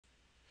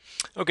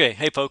Okay,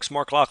 hey folks,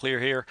 Mark Locklear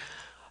here.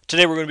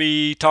 Today we're going to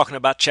be talking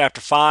about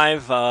Chapter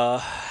 5,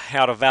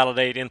 how to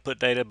validate input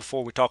data.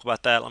 Before we talk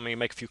about that, let me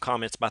make a few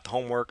comments about the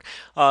homework.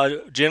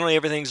 Generally,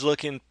 everything's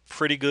looking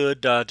pretty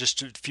good.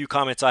 Just a few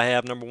comments I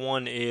have. Number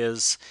one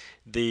is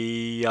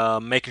the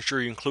making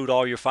sure you include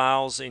all your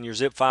files in your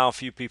zip file. A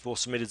few people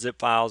submitted zip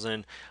files,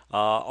 and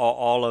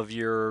all of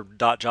your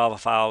 .java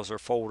files or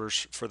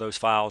folders for those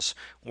files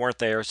weren't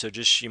there. So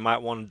just you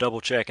might want to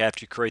double check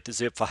after you create the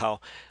zip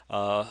file.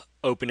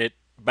 Open it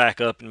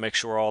back up and make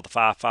sure all the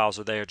files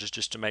are there,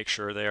 just to make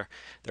sure they're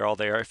all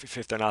there.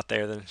 If they're not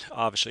there, then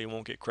obviously you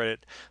won't get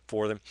credit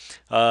for them.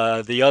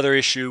 The other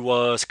issue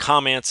was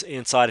comments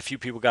inside. A few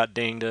people got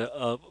dinged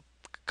a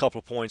couple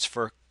of points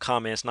for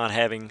comments not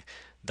having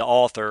the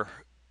author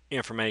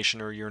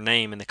information or your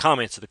name in the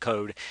comments of the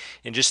code.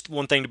 And just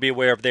one thing to be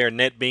aware of there,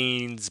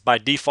 NetBeans by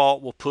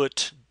default will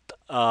put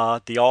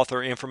the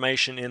author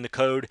information in the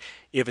code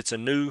if it's a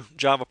new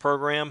Java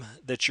program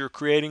that you're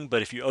creating.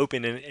 But if you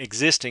open an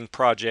existing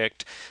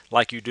project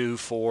like you do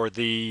for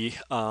the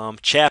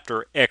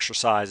chapter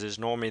exercises,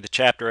 normally the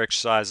chapter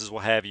exercises will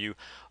have you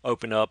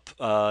open up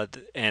one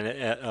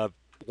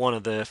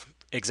of the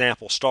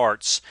example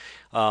starts.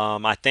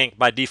 I think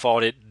by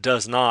default it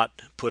does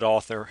not put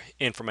author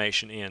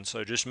information in,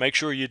 so just make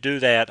sure you do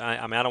that.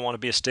 I mean, I don't want to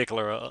be a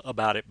stickler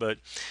about it, but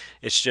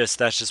that's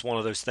just one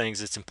of those things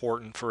that's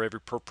important for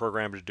every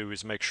programmer to do,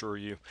 is make sure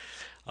you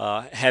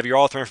have your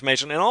author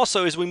information. And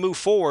also, as we move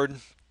forward,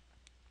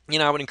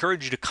 I would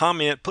encourage you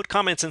to put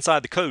comments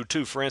inside the code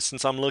too. For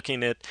instance, I'm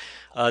looking at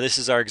this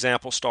is our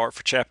example start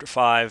for chapter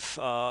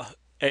 5,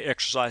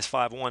 exercise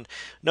 5.1.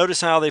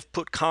 Notice how they've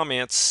put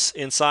comments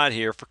inside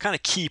here for kind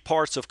of key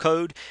parts of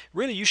code.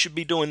 Really, you should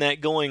be doing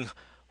that going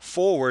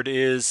forward,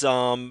 is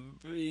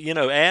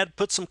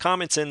put some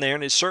comments in there,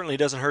 and it certainly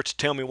doesn't hurt to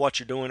tell me what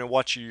you're doing or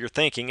what you're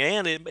thinking,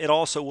 and it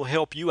also will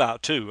help you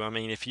out too. I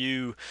mean, if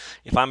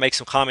I make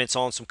some comments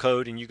on some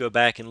code and you go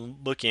back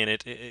and look in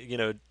it,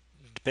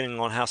 depending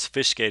on how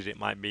sophisticated it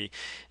might be,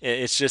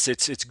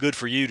 it's good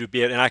for you to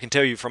be. And I can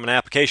tell you from an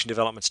application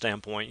development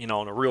standpoint,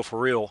 on a real for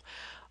real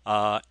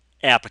uh,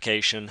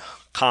 application,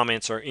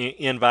 comments are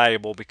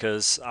invaluable,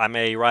 because I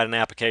may write an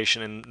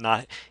application and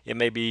not it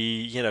may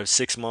be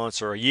 6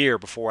 months or a year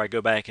before I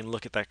go back and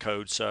look at that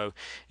code. So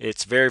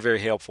it's very, very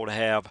helpful to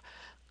have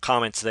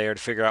comments there to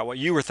figure out what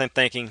you were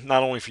thinking,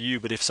 not only for you,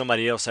 but if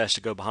somebody else has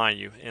to go behind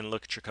you and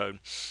look at your code.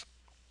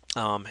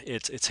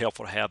 It's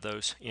helpful to have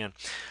those in.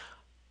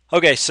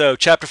 Okay, so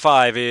chapter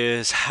 5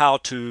 is how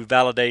to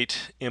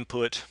validate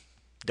input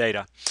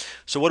data.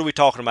 So what are we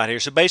talking about here?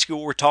 So basically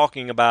what we're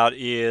talking about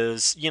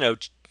is,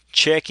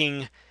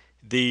 checking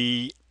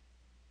the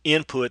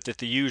input that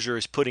the user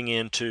is putting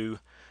into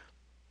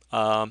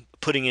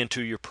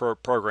your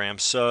program.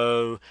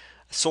 So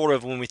sort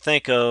of when we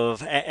think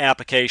of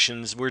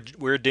applications,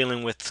 we're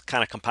dealing with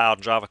kind of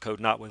compiled Java code,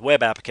 not with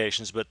web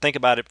applications. But think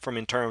about it from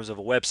in terms of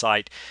a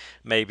website,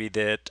 maybe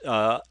that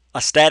a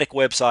static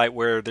website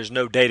where there's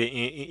no data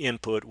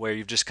input, where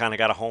you've just kind of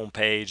got a home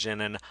page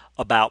and an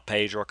about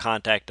page or a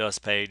contact us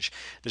page.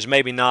 There's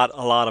maybe not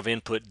a lot of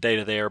input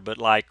data there, but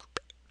like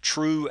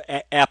true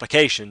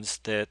applications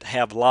that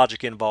have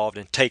logic involved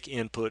and take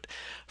input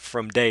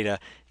from data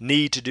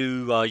need to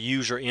do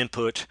user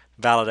input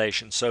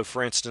validation. So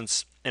for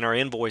instance, in our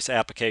invoice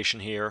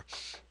application here,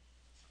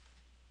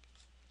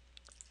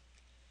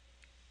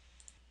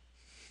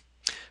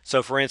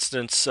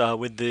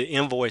 with the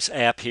invoice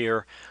app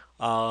here,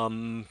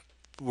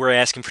 we're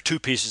asking for two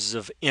pieces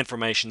of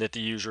information that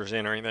the user is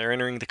entering. They're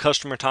entering the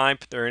customer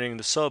type, they're entering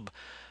the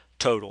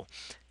subtotal.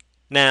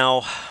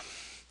 Now,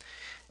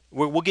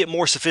 we'll get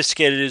more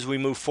sophisticated as we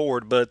move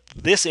forward, but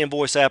this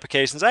invoice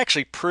application is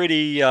actually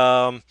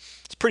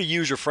it's pretty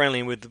user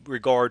friendly with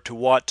regard to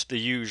what the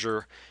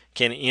user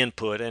can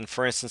input. And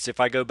for instance, if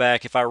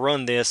I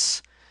run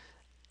this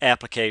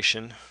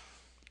application,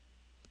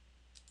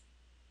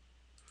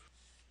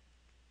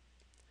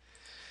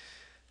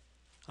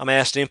 I'm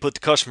asked to input the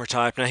customer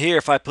type. Now here,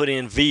 if I put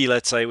in V,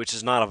 let's say, which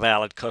is not a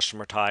valid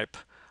customer type,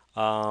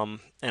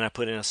 and I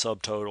put in a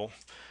subtotal,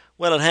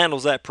 well, it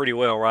handles that pretty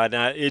well, right?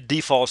 Now, it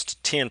defaults to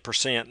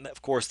 10%.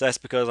 Of course, that's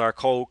because our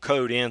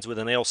code ends with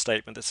an else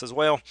statement that says,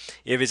 well,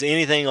 if it's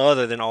anything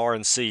other than R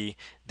and C,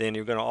 then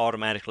you're going to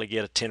automatically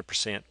get a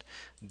 10%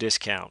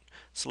 discount.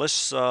 So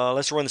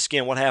let's run this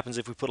again. What happens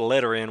if we put a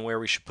letter in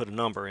where we should put a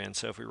number in?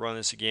 So if we run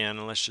this again,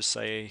 and let's just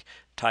say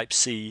type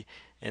C,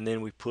 and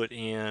then we put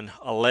in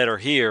a letter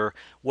here,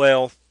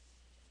 well,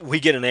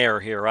 we get an error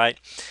here, right?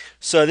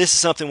 So this is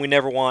something we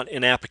never want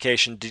in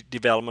application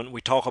development.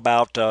 We talk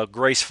about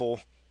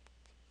graceful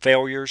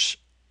failures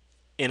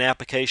in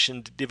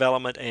application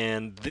development,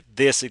 and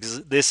this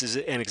is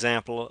an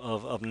example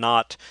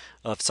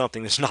of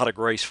something that's not a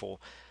graceful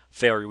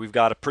failure. We've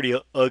got a pretty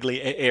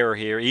ugly error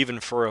here. Even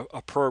for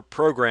a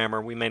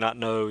programmer, we may not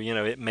know.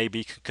 It may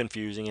be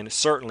confusing, and it's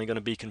certainly going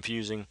to be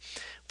confusing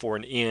for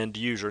an end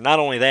user. Not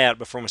only that,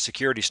 but from a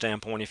security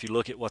standpoint, if you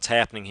look at what's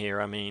happening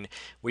here,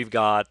 we've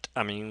got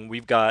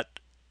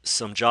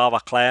some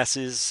Java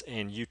classes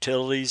and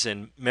utilities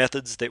and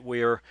methods that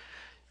we're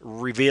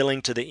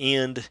revealing to the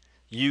end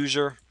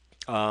user.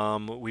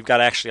 We've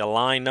got actually a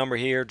line number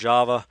here,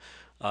 Java,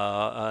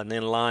 and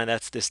then line.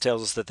 This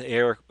tells us that the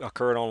error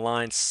occurred on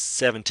line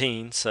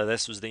 17. So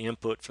this was the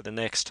input for the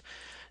next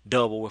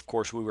double. Of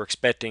course, we were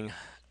expecting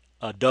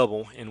a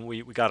double, and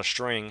we got a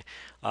string.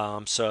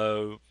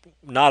 So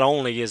not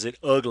only is it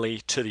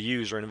ugly to the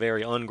user and a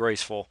very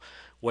ungraceful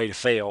way to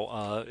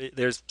fail,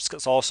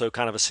 it's also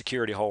kind of a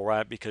security hole,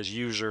 right? Because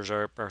users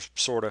are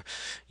sort of,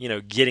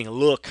 getting a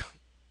look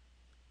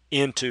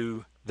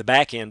into the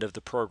back end of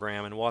the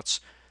program and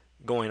what's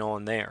going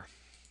on there.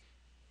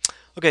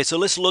 Okay, so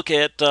let's look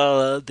at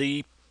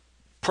the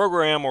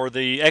program, or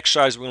the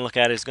exercise we're going to look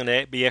at is going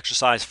to be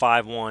exercise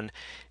 5.1.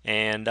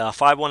 And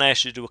 5.1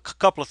 asks you to do a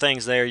couple of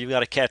things there. You've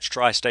got a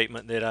catch-try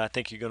statement that I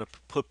think you're going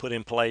to put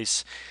in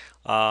place.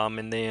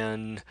 And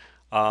then,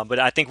 but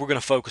I think we're going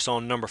to focus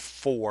on number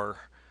 4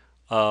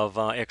 of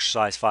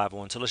exercise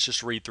 5.1. So let's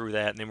just read through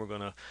that, and then we're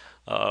going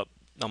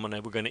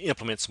to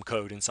implement some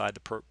code inside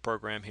the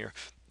program here.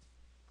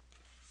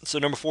 So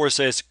number 4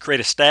 says create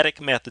a static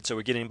method. So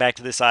we're getting back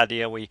to this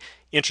idea. We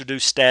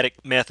introduced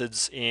static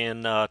methods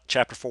in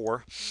chapter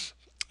 4,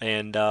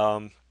 and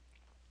so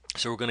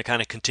we're going to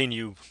kind of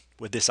continue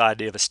with this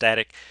idea of a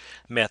static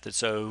method.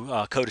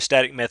 So code a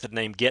static method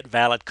named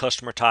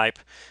getValidCustomerType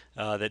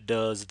that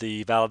does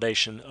the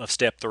validation of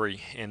step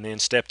 3. And then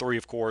step 3,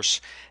 of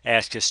course,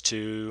 asks us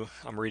to,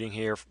 I'm reading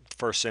here,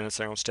 first sentence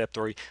there on step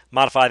 3,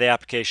 modify the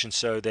application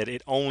so that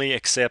it only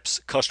accepts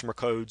customer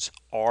codes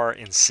R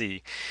and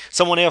C.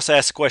 Someone else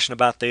asked a question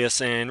about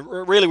this, and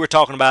really we're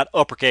talking about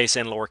uppercase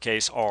and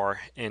lowercase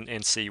r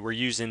and C. We're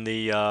using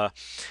the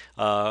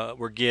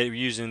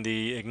using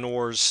the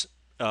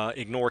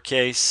ignore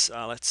case.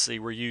 Let's see,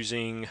 we're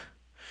using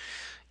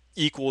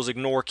equals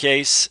ignore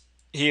case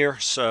here.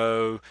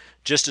 So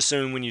just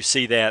assume when you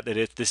see that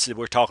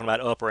we're talking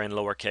about upper and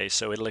lower case.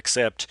 So it'll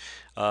accept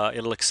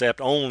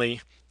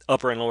only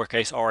upper and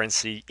lowercase r and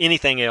c.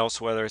 Anything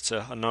else, whether it's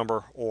a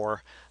number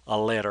or a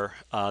letter,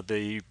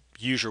 the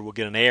user will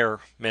get an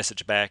error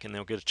message back, and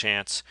they'll get a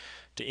chance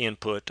to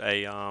input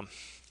a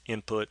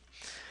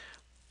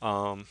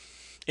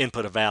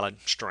valid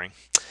string.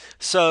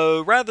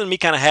 So rather than me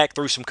kind of hack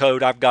through some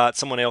code, I've got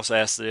someone else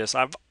asked this.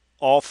 I've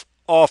off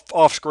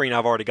screen,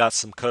 I've already got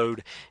some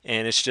code,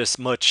 and it's just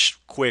much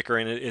quicker,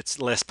 and it's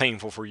less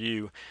painful for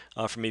you,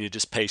 for me to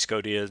just paste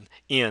code in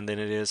than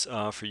it is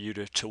for you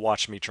to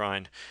watch me try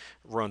and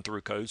run through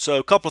code. So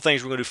a couple of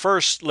things we're going to do.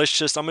 First, I'm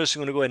just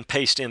going to go ahead and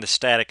paste in the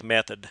static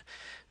method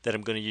that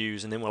I'm going to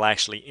use, and then we'll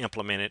actually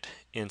implement it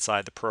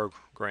inside the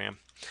program.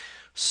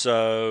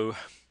 So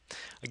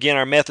again,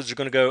 our methods are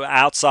going to go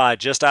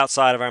just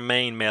outside of our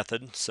main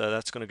method, so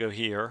that's going to go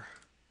here.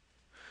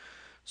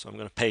 So I'm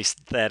going to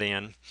paste that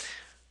in.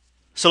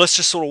 So let's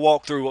just sort of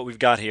walk through what we've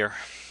got here.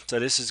 So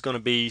this is going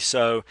to be,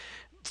 so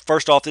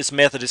first off, this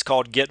method is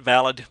called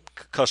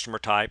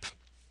getValidCustomerType.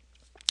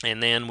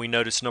 And then we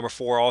notice number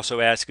 4 also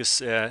asks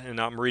us, and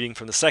I'm reading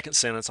from the second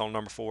sentence on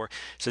number 4, it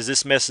says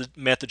this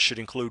method should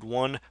include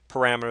one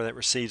parameter that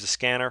receives a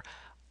scanner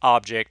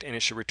object, and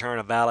it should return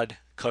a valid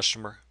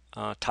customer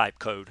type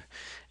code.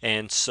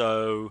 And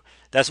so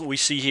that's what we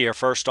see here.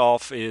 First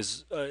off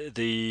is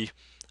the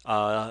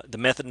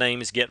method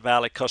name is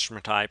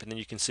getValidCustomerType, and then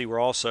you can see we're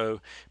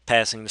also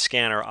passing the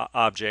scanner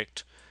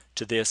object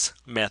to this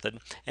method.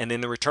 And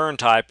then the return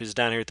type is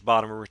down here at the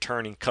bottom,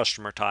 returning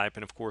customer type,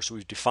 and of course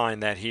we've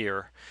defined that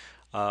here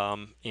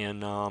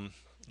in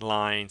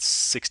line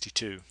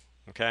 62.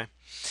 Okay.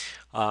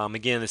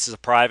 Again, this is a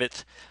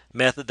private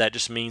method. That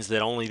just means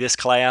that only this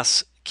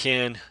class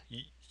can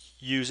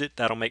use it.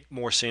 That'll make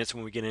more sense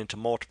when we get into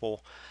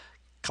multiple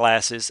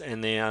classes.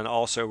 And then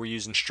also we're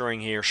using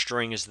string here.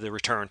 String is the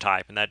return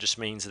type, and that just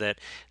means that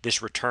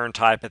this return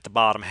type at the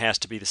bottom has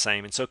to be the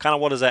same. And so kind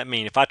of what does that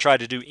mean? If I try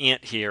to do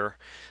int here,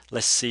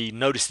 let's see,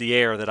 notice the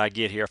error that I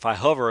get here. If I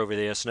hover over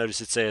this, notice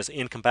it says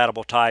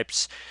incompatible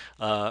types,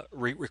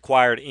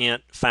 required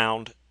int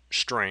found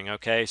string.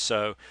 Okay,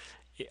 so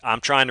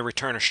I'm trying to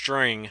return a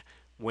string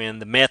when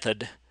the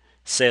method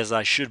says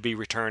I should be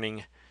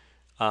returning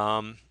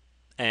an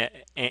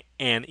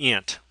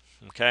int.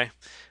 Okay,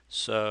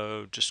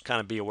 so just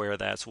kind of be aware of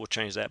that. So we'll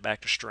change that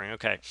back to string.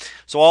 Okay,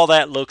 so all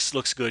that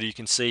looks good. You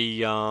can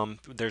see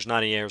there's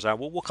not any errors.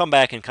 We'll come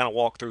back and kind of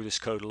walk through this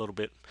code a little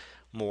bit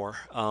more,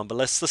 but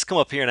let's come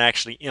up here and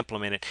actually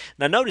implement it.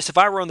 Now notice if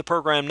I run the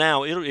program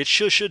now, it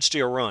should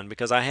still run,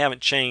 because I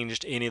haven't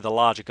changed any of the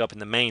logic up in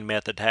the main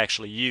method to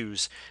actually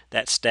use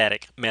that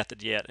static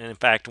method yet. And in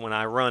fact, when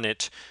I run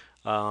it,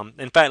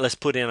 in fact, let's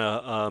put in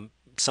a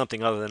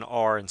something other than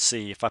R and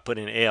C. If I put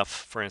in F,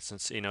 for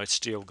instance, it's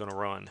still going to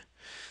run.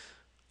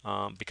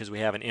 Because we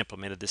haven't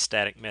implemented this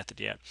static method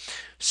yet.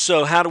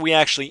 So how do we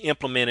actually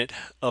implement it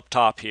up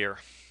top here?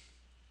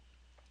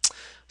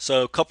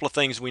 So a couple of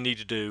things we need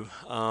to do.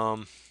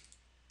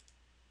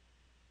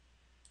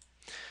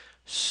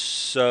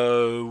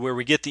 So where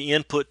we get the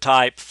input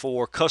type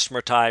for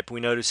customer type,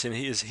 we notice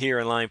is here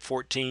in line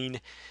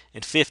 14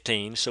 and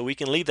 15. So we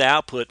can leave the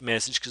output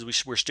message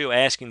because we're still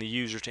asking the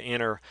user to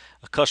enter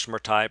a customer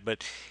type.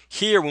 But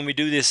here when we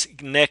do this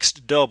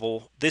next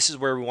double, this is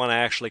where we want to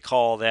actually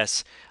call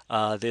this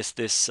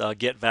this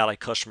get valid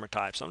customer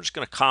type. So I'm just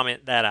going to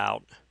comment that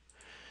out,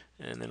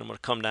 and then I'm going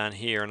to come down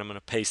here and I'm going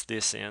to paste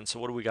this in. So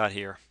what do we got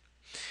here?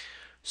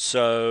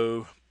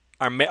 So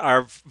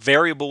our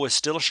variable is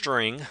still a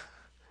string,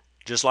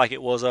 just like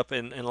it was up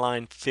in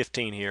line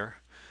 15 here.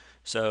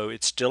 So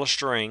it's still a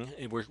string.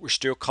 We're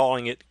still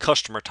calling it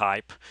customer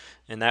type,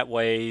 and that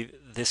way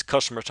this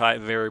customer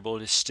type variable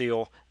is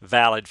still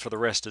valid for the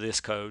rest of this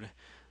code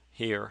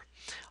here.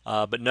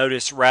 But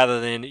notice,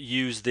 rather than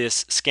use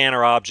this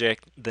scanner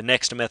object, the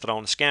next method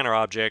on the scanner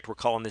object, we're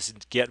calling this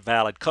get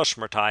valid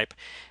customer type,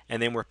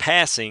 and then we're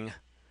passing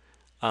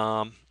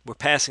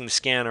the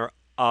scanner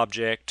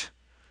object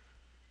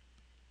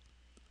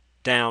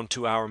down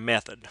to our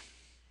method.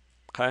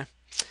 Okay,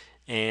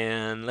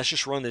 and let's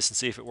just run this and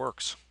see if it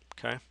works.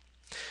 Okay.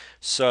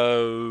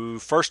 So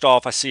first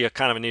off, I see a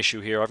kind of an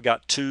issue here. I've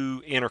got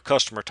two inner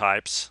customer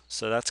types,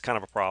 so that's kind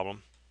of a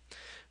problem.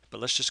 But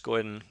let's just go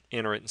ahead and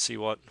enter it and see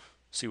what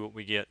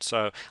we get.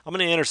 So I'm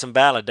going to enter some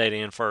valid data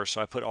in first.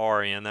 So I put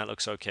R in, that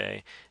looks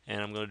okay,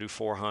 and I'm going to do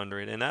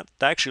 400, and that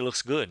actually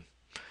looks good,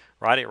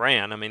 right? It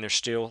ran. I mean, there's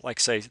still, like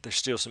I say, there's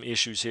still some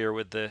issues here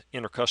with the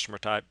inner customer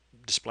type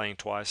displaying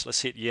twice.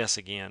 Let's hit yes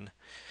again.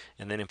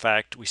 And then in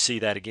fact we see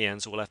that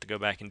again, so we'll have to go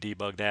back and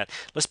debug that.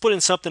 Let's put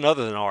in something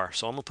other than R.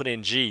 So I'm going to put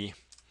in G,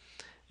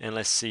 and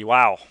let's see.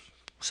 Wow,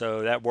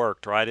 so that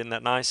worked, right? Isn't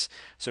that nice?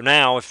 So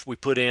now if we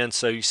put in,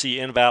 so you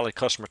see invalid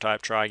customer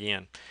type, try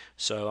again.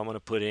 So I'm going to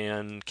put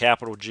in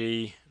capital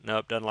G.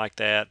 Nope, doesn't like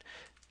that.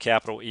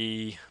 Capital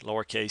E,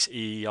 lowercase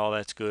e, all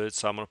that's good.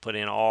 So I'm going to put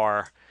in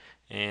R,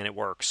 and it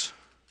works.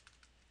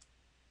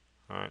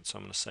 All right, so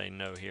I'm going to say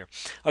no here.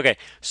 Okay,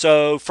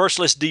 so first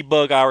let's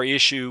debug our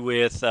issue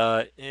with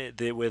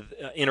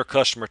inner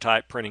customer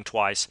type printing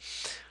twice.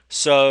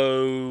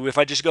 So if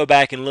I just go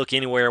back and look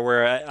anywhere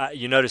where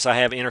you notice I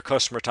have inner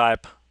customer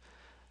type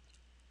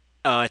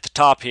at the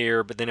top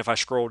here, but then if I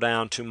scroll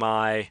down to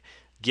my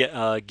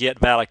get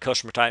valid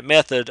customer type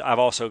method, I've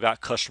also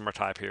got customer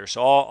type here.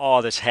 So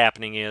all that's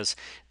happening is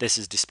this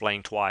is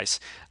displaying twice.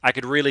 I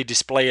could really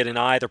display it in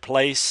either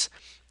place.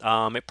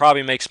 It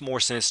probably makes more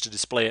sense to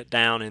display it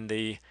down in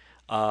the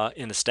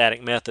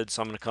static method.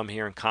 So I'm going to come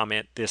here and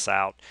comment this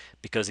out,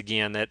 because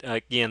again,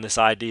 this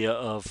idea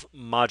of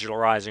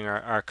modularizing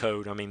our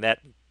code, I mean, that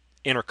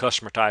inner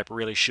customer type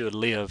really should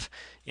live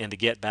in the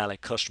get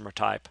valid customer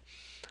type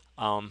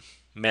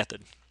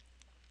method.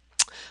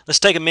 Let's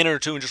take a minute or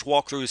two and just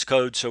walk through this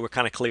code so we're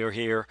kind of clear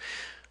here.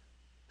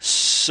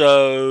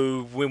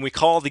 So when we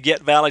call the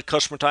get valid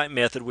customer type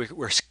method,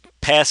 we're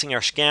passing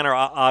our scanner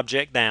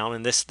object down,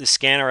 and this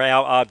scanner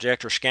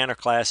object or scanner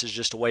class is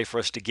just a way for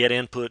us to get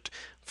input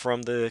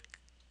from the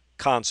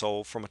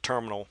console, from a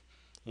terminal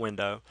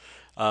window.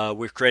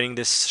 We're creating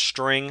this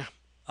string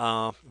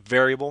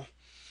variable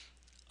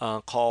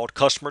called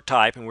customer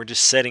type, and we're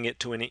just setting it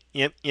to an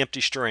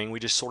empty string. We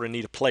just sort of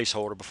need a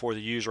placeholder before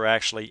the user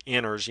actually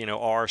enters,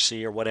 R,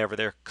 C, or whatever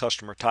their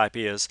customer type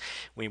is.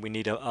 We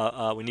need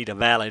a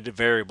valid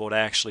variable to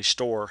actually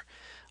store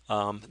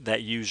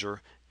that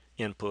user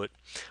input.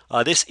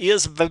 This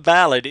is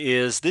valid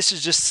this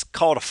is just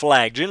called a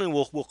flag.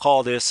 Generally, we'll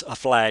call this a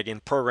flag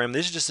in program.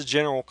 This is just a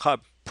general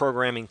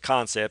programming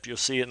concept. You'll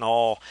see it in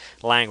all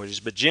languages,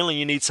 but generally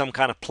you need some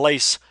kind of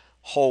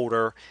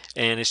placeholder,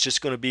 and it's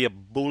just going to be a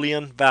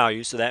Boolean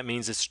value, so that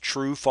means it's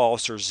true,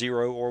 false, or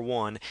 0 or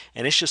 1,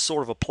 and it's just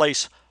sort of a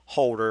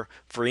placeholder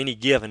for any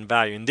given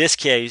value. In this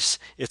case,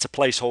 it's a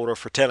placeholder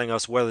for telling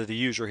us whether the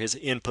user has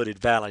inputted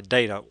valid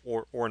data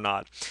or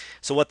not.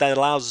 So what that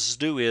allows us to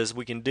do is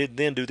we can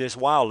then do this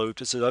while loop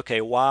that says,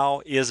 okay,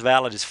 while is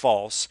valid is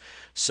false,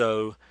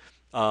 so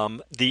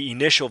the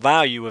initial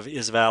value of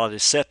is valid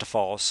is set to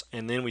false,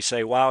 and then we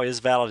say while is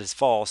valid is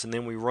false, and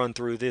then we run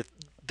through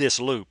this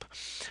loop.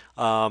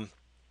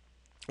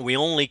 We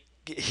only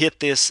hit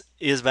this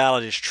is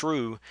valid is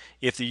true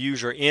if the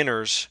user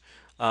enters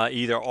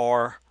either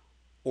R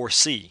or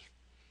C,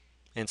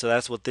 and so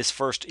that's what this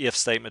first if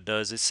statement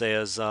does. It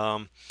says,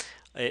 and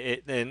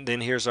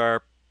then here's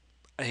our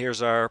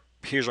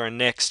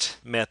next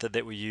method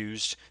that we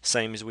used,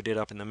 same as we did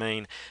up in the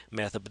main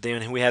method. But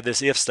then we have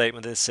this if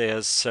statement that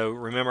says, so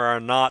remember our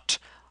not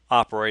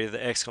operator,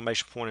 the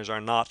exclamation point is our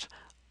not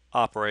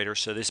operator.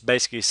 So this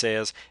basically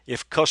says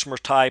if customer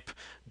type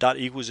dot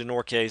equals in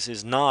our case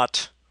is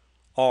not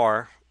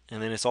R,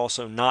 and then it's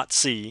also not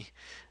C,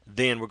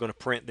 then we're going to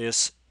print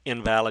this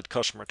invalid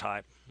customer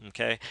type.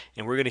 Okay,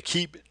 and we're going to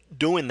keep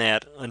doing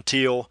that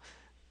until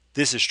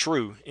this is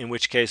true, in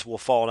which case we'll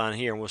fall down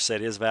here and we'll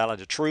set is valid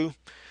to true.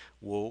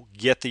 We'll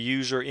get the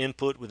user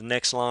input with the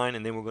next line,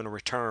 and then we're going to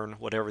return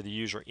whatever the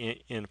user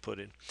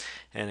inputted.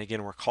 And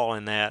again, we're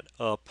calling that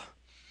up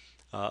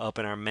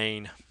in our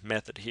main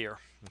method here.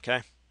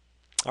 Okay.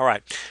 All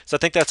right, so I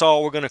think that's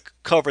all we're going to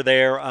cover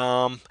there.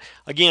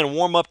 Again,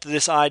 warm up to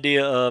this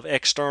idea of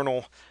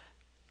external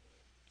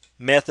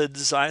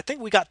methods. I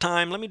think we got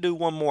time. Let me do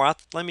one more. I'm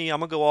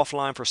going to go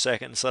offline for a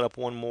second and set up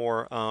one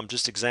more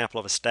just example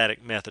of a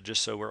static method,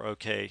 just so we're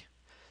okay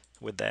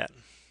with that.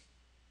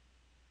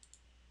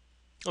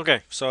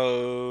 Okay,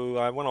 so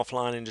I went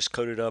offline and just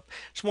coded up.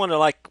 Just wanted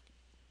to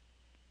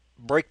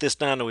break this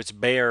down to its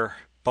bare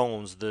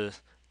bones,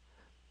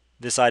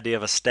 this idea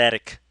of a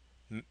static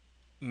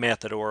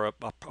method or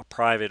a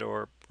private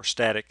or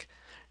static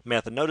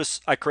method.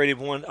 Notice I created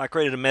one. I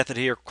created a method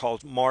here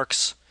called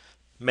Mark's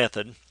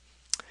method.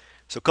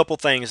 So a couple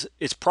things.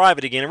 It's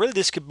private again. And really,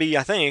 this could be.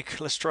 I think.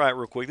 Let's try it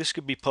real quick. This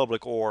could be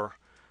public or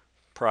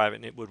private,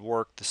 and it would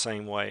work the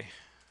same way.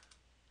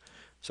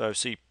 So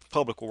see,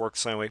 public will work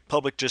the same way.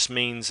 Public just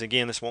means,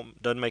 again, this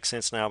doesn't make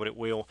sense now, but it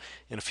will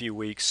in a few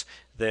weeks.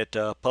 That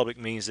public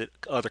means that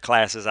other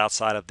classes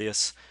outside of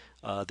this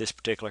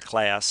particular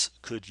class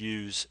could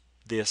use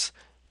this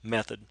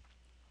method.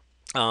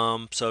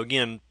 So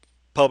again,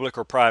 public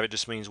or private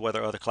just means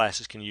whether other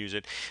classes can use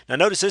it. Now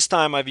notice this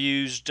time I've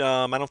used,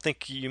 I don't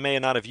think you may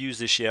not have used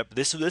this yet, but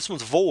this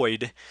one's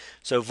void.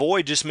 So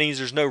void just means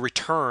there's no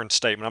return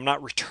statement. I'm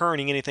not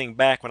returning anything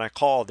back when I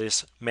call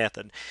this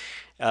method.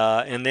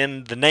 And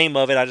then the name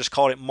of it, I just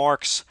called it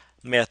Mark's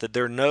method.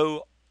 There are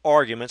no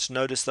arguments.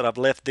 Notice that I've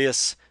left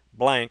this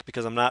blank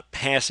because I'm not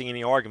passing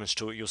any arguments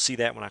to it. You'll see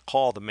that when I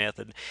call the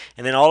method.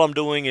 And then all I'm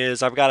doing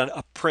is I've got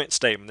a print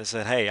statement that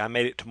said, hey, I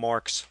made it to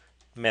Mark's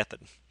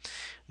method.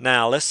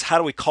 Now how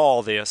do we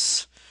call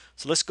this?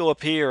 So let's go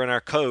up here in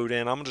our code,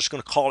 and I'm just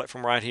going to call it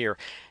from right here.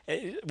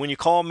 When you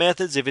call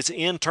methods, if it's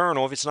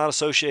internal, if it's not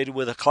associated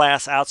with a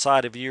class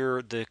outside of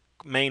the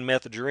main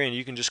method you're in,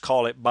 you can just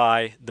call it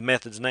by the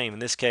method's name. In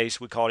this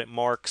case, we called it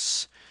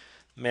Mark's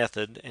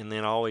method, and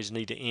then I always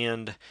need to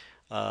end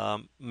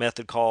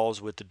method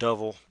calls with the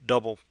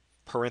double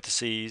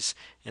parentheses,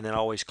 and then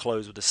always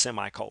close with a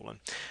semicolon.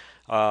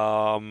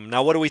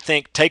 Now, what do we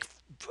think? Take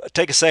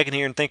a second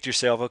here and think to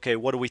yourself, okay,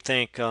 what do we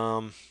think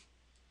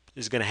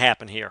is going to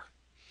happen here?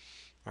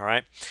 All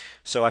right,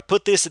 so I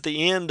put this at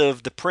the end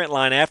of the print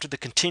line after the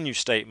continue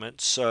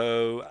statement.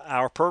 So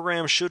our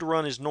program should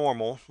run as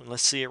normal.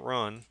 Let's see it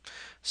run.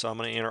 So I'm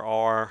going to enter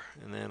R,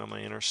 and then I'm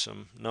going to enter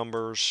some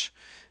numbers,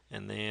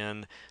 and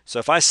then so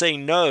if I say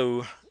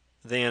no,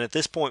 then at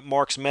this point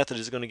Mark's method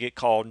is going to get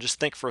called. And just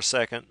think for a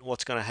second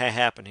what's going to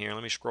happen here.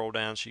 Let me scroll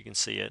down so you can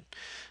see it.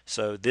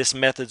 So this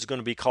method is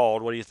going to be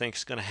called. What do you think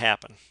is going to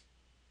happen?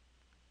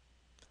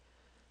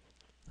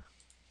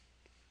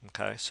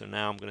 Okay, so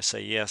now I'm going to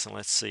say yes, and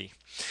let's see.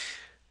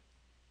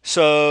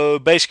 So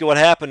basically what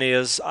happened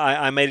is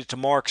I made it to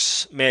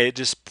Mark's, it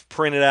just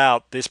printed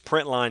out this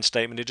print line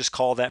statement. It just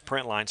called that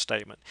print line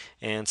statement.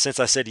 And since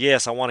I said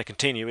yes, I want to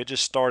continue, I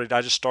just started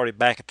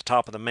back at the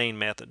top of the main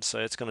method. So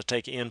it's going to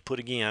take input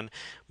again.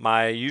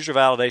 My user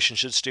validation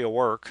should still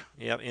work.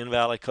 Yep,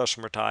 invalid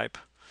customer type.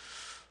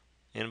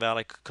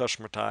 Invalid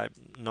customer type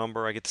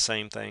number, I get the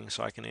same thing.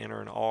 So I can enter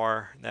an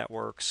R, that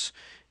works.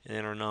 And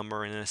enter a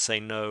number, and then say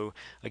no.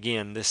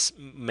 Again, this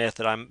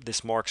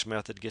Mark's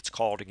method gets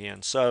called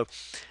again. So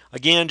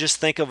again, just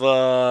think of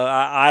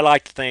I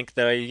like to think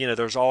that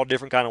there's all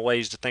different kind of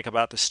ways to think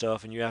about this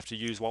stuff, and you have to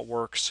use what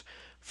works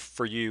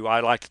for you. I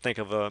like to think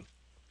of a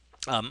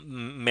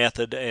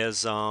method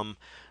as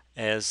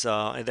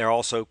they're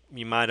also,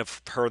 you might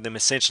have heard them,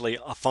 essentially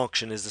a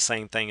function is the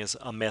same thing as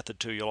a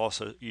method too.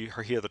 You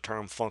hear the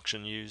term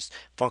functions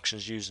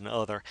used in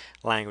other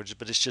languages,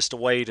 but it's just a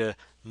way to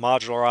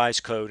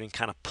modularize code and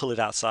kind of pull it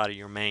outside of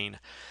your main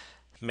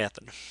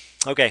method.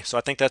 Okay, so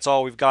I think that's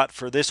all we've got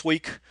for this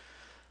week.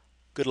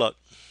 Good luck.